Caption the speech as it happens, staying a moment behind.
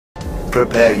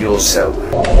prepare yourself.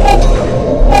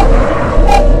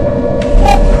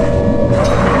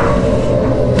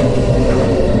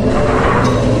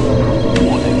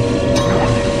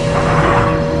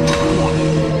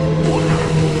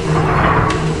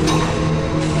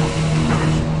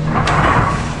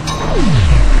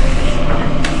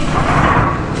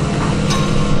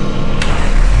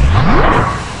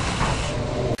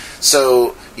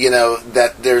 So, you know,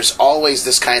 that there's always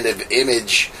this kind of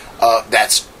image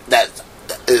that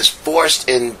is forced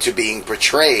into being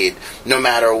portrayed no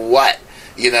matter what,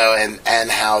 you know,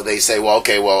 and how they say, well,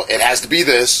 okay, well, it has to be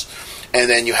this, and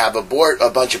then you have a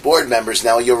bunch of board members.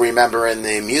 Now, you'll remember in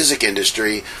the music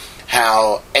industry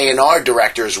how A&R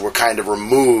directors were kind of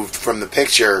removed from the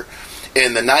picture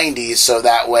in the 90s, so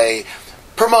that way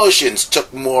promotions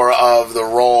took more of the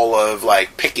role of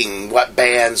like picking what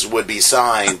bands would be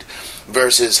signed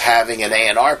versus having an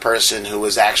A&R person who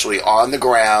was actually on the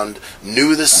ground,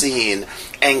 knew the scene,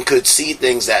 and could see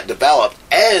things that developed,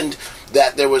 and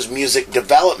that there was music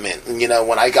development. You know,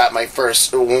 when I got my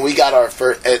first, when we got our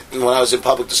first, when I was in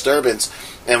Public Disturbance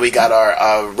and we got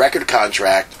our record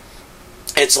contract,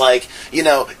 it's like, you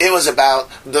know, it was about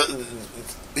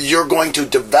you're going to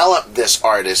develop this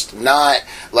artist, not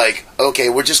like, okay,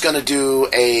 we're just going to do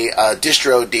a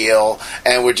distro deal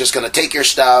and we're just going to take your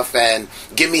stuff and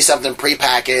give me something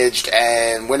prepackaged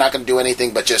and we're not going to do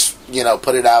anything but just, you know,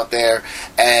 put it out there,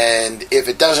 and if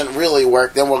it doesn't really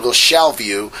work, then we'll go shelve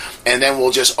you and then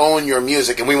we'll just own your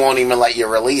music and we won't even let you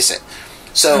release it.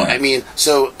 So, I mean,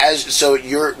 so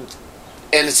you're...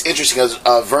 And it's interesting because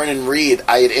Vernon Reid,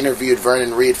 I had interviewed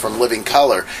Vernon Reid from Living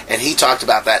Colour, and he talked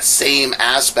about that same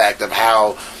aspect of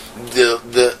how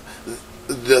the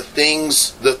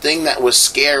thing that was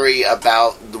scary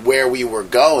about where we were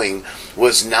going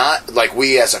was not, like,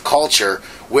 we as a culture,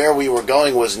 where we were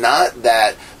going was not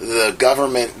that the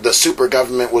government, the super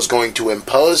government, was going to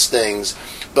impose things,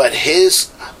 but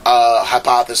his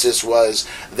hypothesis was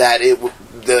that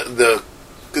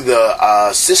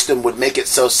the system would make it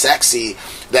so sexy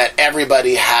that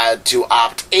everybody had to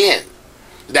opt in.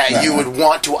 That you would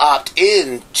want to opt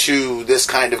in to this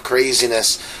kind of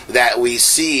craziness that we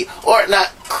see. Or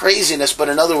not craziness, but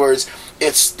in other words,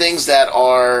 it's things that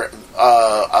are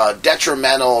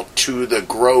detrimental to the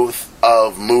growth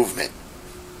of movement.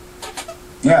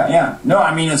 Yeah. No,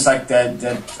 I mean, it's like that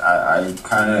I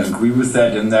kind of agree with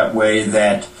that in that way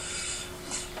that,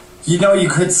 you know, you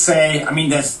could say, I mean,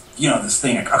 there's, you know, this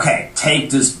thing, like, okay, take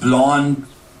this blonde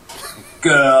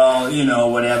girl, you know,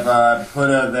 whatever, put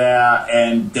her there,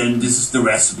 and then this is the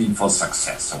recipe for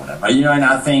success or whatever, you know, and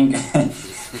I think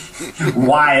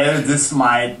while this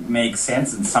might make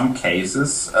sense in some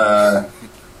cases,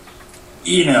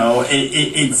 you know,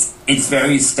 it's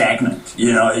very stagnant,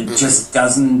 you know, it just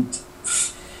doesn't,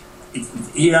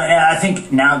 you know, and I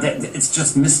think now that it's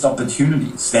just missed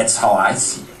opportunities. That's how I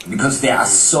see it, because there are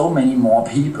so many more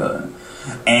people.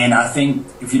 And I think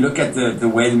if you look at the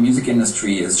way the music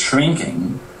industry is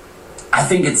shrinking, I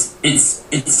think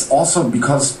it's also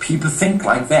because people think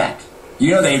like that.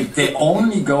 You know, they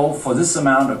only go for this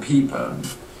amount of people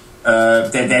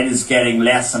that is getting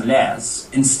less and less,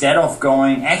 instead of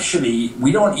going, actually,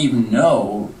 we don't even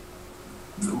know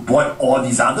what all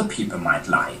these other people might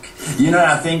like. You know,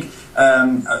 I think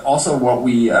also what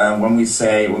we when we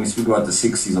speak about the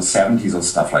 60s or 70s or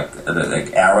stuff like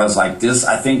eras like this,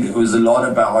 I think it was a lot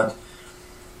about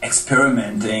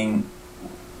experimenting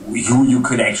who you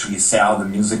could actually sell the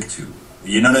music to.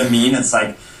 You know what I mean? It's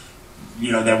like,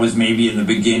 you know, there was maybe in the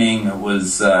beginning, it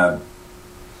was I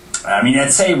mean,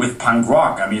 I'd say with punk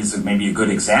rock, I mean, it's maybe a good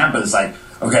example. It's like,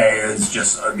 okay, it's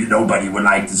just nobody would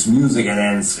like this music, and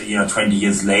then it's, you know, 20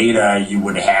 years later you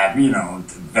would have, you know,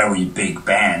 very big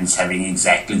bands having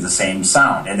exactly the same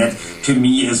sound, and that to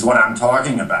me is what I'm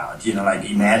talking about. You know, like,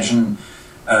 imagine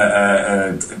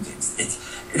let's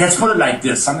put it like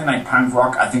this: something like punk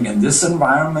rock, I think, in this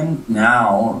environment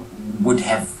now would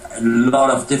have a lot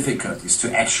of difficulties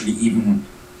to actually even,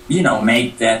 you know,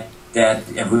 make that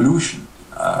evolution.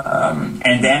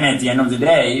 And then at the end of the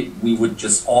day, we would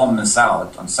just all miss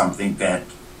out on something that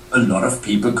a lot of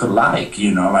people could like,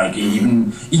 you know, like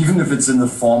even if it's in the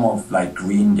form of like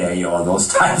Green Day or those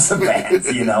types of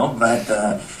bands, you know, but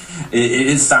it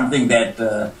is something that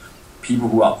people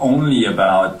who are only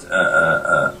about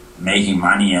making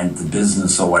money and the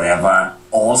business or whatever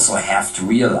also have to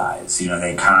realize. You know,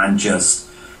 they can't just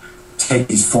take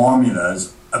these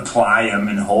formulas, apply them,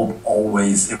 and hope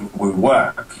always it will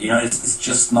work. You know, it's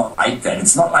just not like that.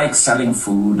 It's not like selling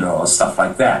food or stuff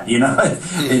like that. You know, I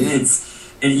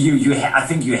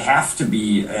think you have to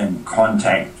be in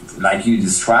contact, like you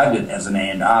described it, as an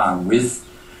A&R, with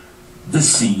the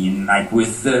scene, like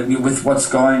with what's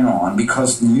going on,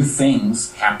 because new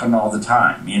things happen all the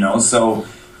time, you know. So,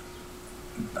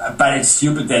 but it's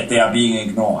stupid that they are being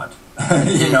ignored,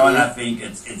 you know. And I think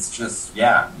it's just,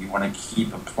 yeah, you want to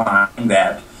keep applying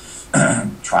that.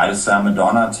 Try to sell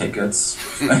Madonna tickets,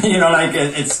 you know, like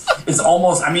it's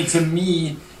almost. I mean, to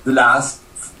me, the last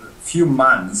few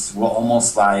months were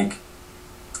almost like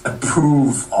a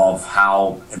proof of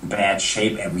how in bad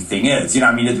shape everything is. You know,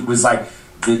 I mean, it was like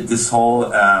this whole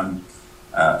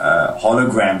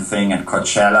hologram thing at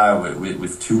Coachella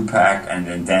with Tupac,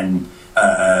 and then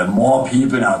more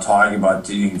people now talking about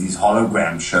doing these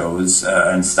hologram shows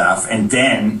and stuff, and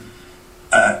then.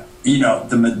 You know,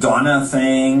 the Madonna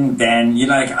thing, then, you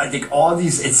know, like, I think all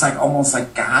these, it's like almost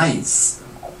like, guys,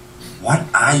 what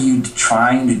are you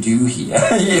trying to do here?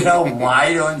 You know,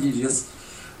 why don't you just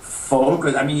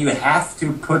focus? I mean, you have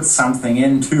to put something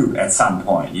in too at some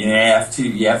point. You have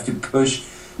to push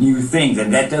new things,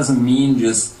 and that doesn't mean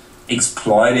just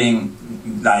exploiting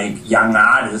like young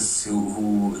artists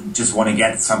who just want to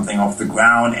get something off the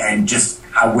ground and just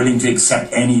are willing to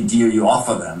accept any deal you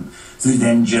offer them. To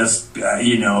then just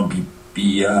you know,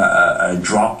 be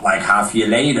dropped like half a year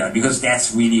later, because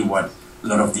that's really what a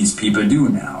lot of these people do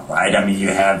now, right? I mean, you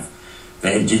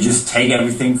just take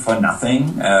everything for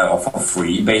nothing or for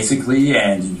free, basically,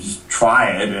 and you just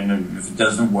try it, and if it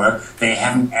doesn't work, they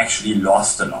haven't actually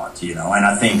lost a lot, you know. And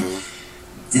I think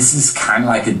this is kind of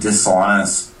like a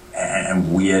dishonest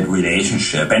and weird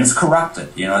relationship, and it's corrupted,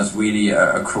 you know. It's really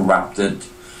a corrupted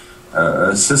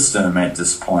system at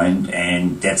this point,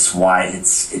 and that's why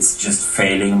it's just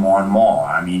failing more and more.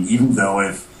 I mean, even though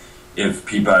if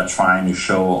people are trying to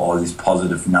show all these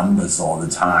positive numbers all the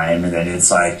time, and then it's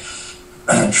like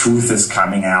truth is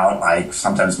coming out like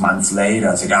sometimes months later,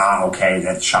 it's like, okay,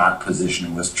 that chart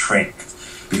positioning was tricked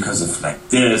because of like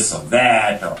this or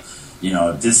that, or you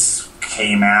know, this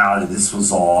came out, this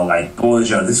was all like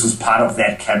bullshit, this was part of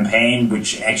that campaign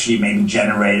which actually maybe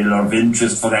generated a lot of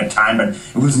interest for that time, but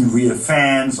it wasn't real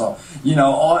fans, or you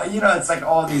know, it's like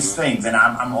all these things. And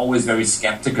I'm always very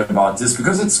skeptical about this,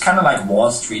 because it's kind of like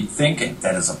Wall Street thinking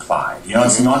that is applied, you know.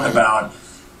 It's not about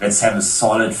let's have a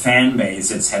solid fan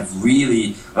base, let's have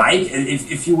really, like,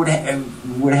 if you would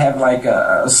have like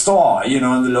a store, you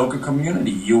know, in the local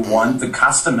community, you want the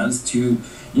customers to,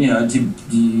 you know,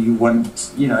 you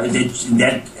want, you know,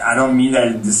 that I don't mean that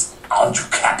in this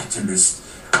ultra-capitalist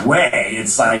way.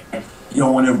 It's like you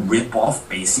don't want to rip off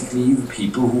basically the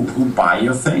people who buy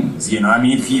your things. You know, I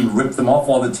mean, if you rip them off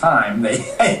all the time,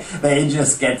 they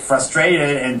just get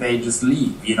frustrated and they just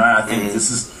leave. You know, and I think this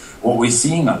is what we're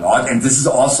seeing a lot, and this is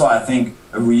also, I think,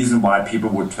 a reason why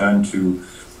people would turn to,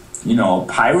 you know,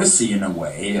 piracy in a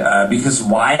way, because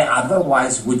why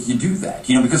otherwise would you do that?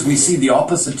 You know, because we see the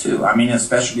opposite too. I mean,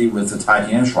 especially with the Atari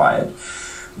Teenage Riot,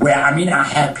 where, I mean, I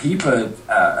had people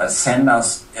send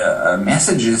us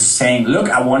messages saying, look,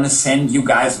 I want to send you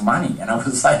guys money. And I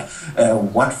was like,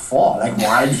 what for? Like,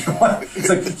 why do you want? It's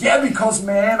like, yeah, because,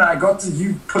 man,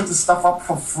 you put the stuff up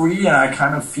for free and I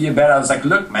kind of feel better. I was like,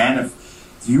 look, man, if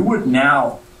you would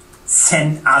now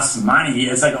send us money,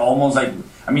 it's like almost like,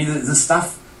 I mean, the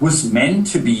stuff was meant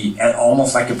to be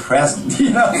almost like a present,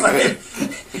 you know. Like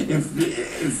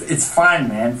if it's fine,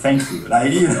 man, thank you,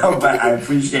 like, you know. But I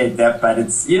appreciate that. But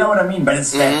it's, you know what I mean. But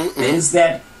it's that is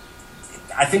that.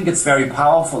 I think it's very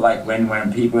powerful. Like when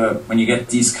you get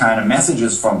these kind of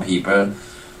messages from people,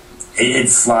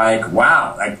 it's like,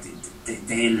 wow, like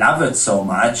they love it so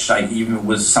much. Like even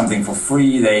with something for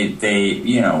free, they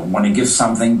you know, want to give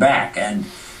something back. And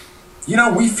you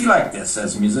know, we feel like this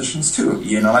as musicians too.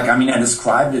 You know, like, I mean, I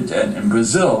described it in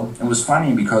Brazil. It was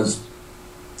funny because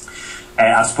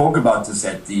I spoke about this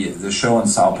at the show in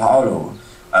Sao Paulo.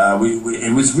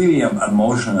 It was really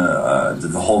emotional,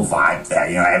 the whole vibe there.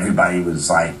 You know, everybody was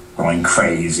like going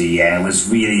crazy, and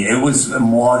it was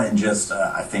more than just,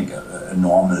 I think, a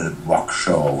normal rock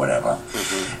show or whatever.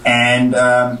 And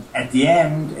at the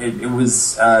end, it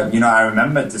was, you know, I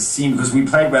remembered the scene because we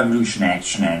played Revolution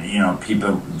Action, and, you know,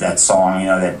 that song, you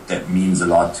know, that means a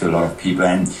lot to a lot of people.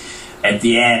 And at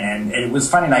the end, and it was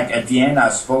funny, like at the end, I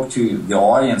spoke to the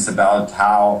audience about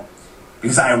how,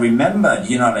 because I remembered,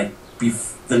 you know, like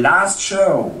the last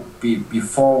show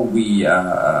before we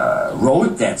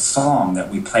wrote that song that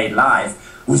we played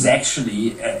live was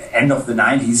actually end of the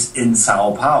 90s in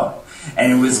Sao Paulo,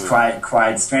 and it was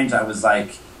quite strange. I was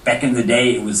like, back in the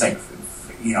day, it was like,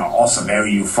 you know, also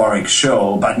very euphoric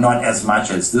show, but not as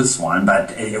much as this one.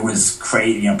 But it was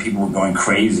crazy. You know, people were going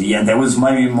crazy, and there was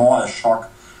maybe more a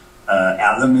shock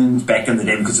element back in the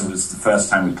day because it was the first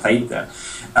time we played there.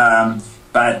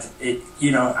 But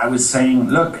you know, I was saying,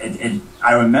 look,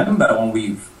 I remember when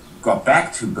we got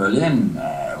back to Berlin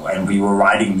and we were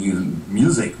writing new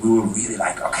music, we were really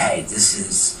like, okay, this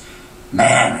is,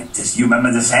 man, this, you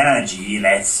remember this energy,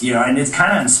 let's, you know, and it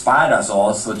kind of inspired us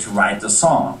also to write the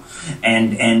song.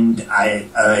 And I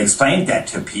explained that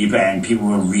to people, and people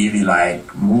were really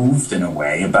like moved in a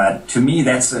way. But to me,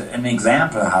 that's an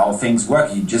example of how things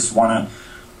work. You just want to,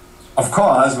 of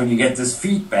course, when you get this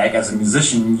feedback as a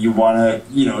musician, you want to,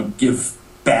 you know, give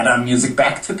better music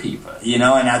back to people, you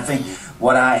know. And I think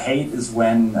what I hate is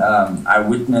when I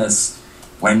witness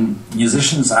when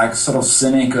musicians are sort of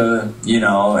cynical, you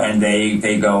know, and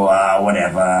they go,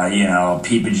 whatever, you know,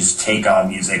 people just take our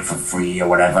music for free or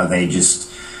whatever, they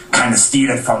just kind of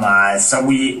steal it from us, so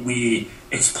we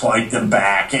exploit them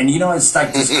back. And, you know, it's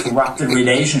like this corrupted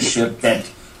relationship that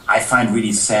I find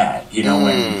really sad, you know.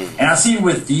 And I see it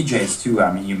with DJs too.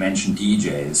 I mean, you mentioned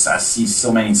DJs. I see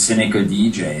so many cynical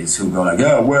DJs who go like,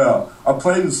 oh, well, I'll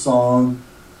play the song,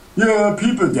 yeah,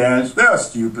 people dance, they're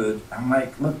stupid. I'm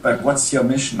like, look, but what's your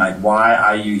mission? Like, why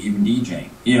are you even DJing?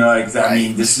 You know, like, I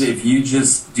mean, this is, if you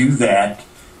just do that,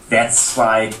 that's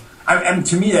like, and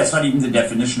to me, that's not even the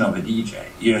definition of a DJ.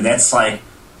 You know, that's like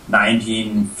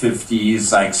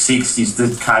 1950s, like 60s,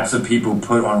 the types of people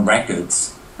put on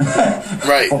records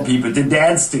for people to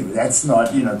dance to. That's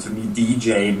not, you know, to me,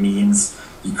 DJ means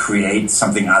you create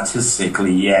something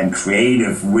artistically and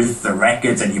creative with the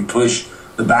records, and you push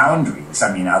the boundaries.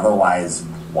 I mean, otherwise,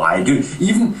 why do?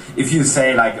 Even if you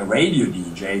say like a radio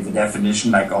DJ, the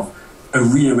definition like of a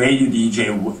real radio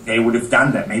DJ, they would have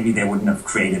done that. Maybe they wouldn't have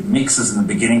created mixes in the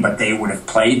beginning, but they would have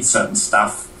played certain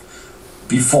stuff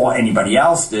before anybody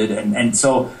else did. And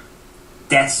so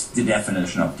that's the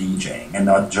definition of DJing, and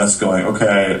not just going,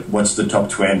 okay, what's the top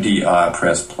 20?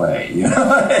 Press play, you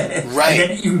know? Right.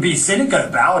 And then even be cynical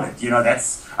about it, you know.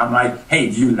 That's, I'm like, hey,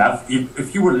 do you love,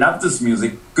 if you would love this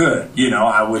music, good, you know,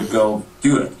 I would go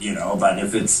do it, you know. But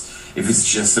if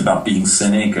it's just about being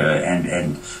cynical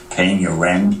and paying your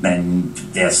rent, then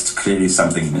there's clearly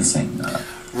something missing.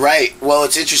 Right. Well,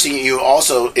 it's interesting.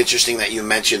 Interesting that you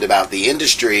mentioned about the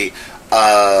industry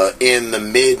in the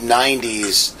mid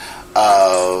 '90s.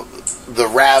 The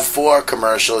RAV4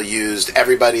 commercial used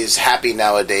 "Everybody's Happy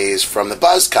Nowadays" from the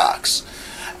Buzzcocks,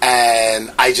 and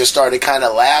I just started kind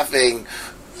of laughing.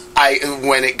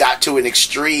 When it got to an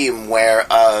extreme where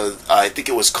I think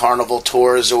it was Carnival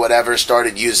Tours or whatever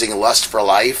started using "Lust for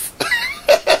Life,"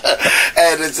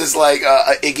 and it's just like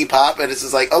Iggy Pop, and it's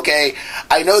just like, okay,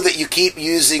 I know that you keep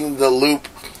using the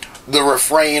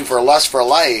refrain for "Lust for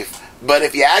Life." But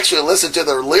if you actually listen to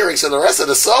the lyrics and the rest of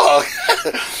the song,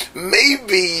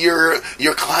 maybe your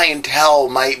clientele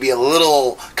might be a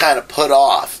little kind of put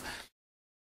off.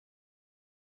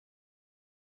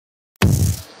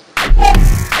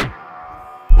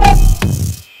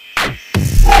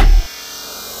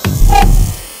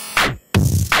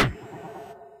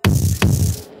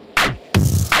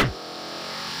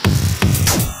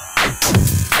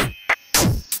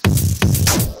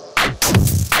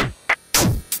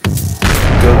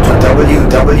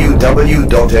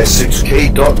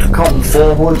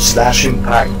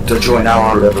 www.s6k.com/impact to join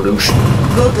our revolution.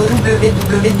 Go to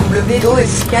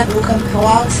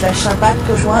www.s6k.com/impact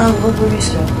to join our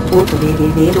revolution. Go to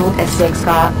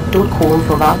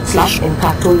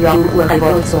www.s6k.com/impact to join our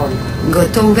revolution. Go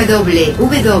to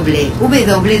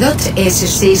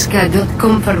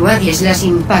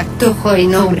www.s6k.com/impact to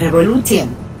join our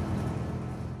revolution.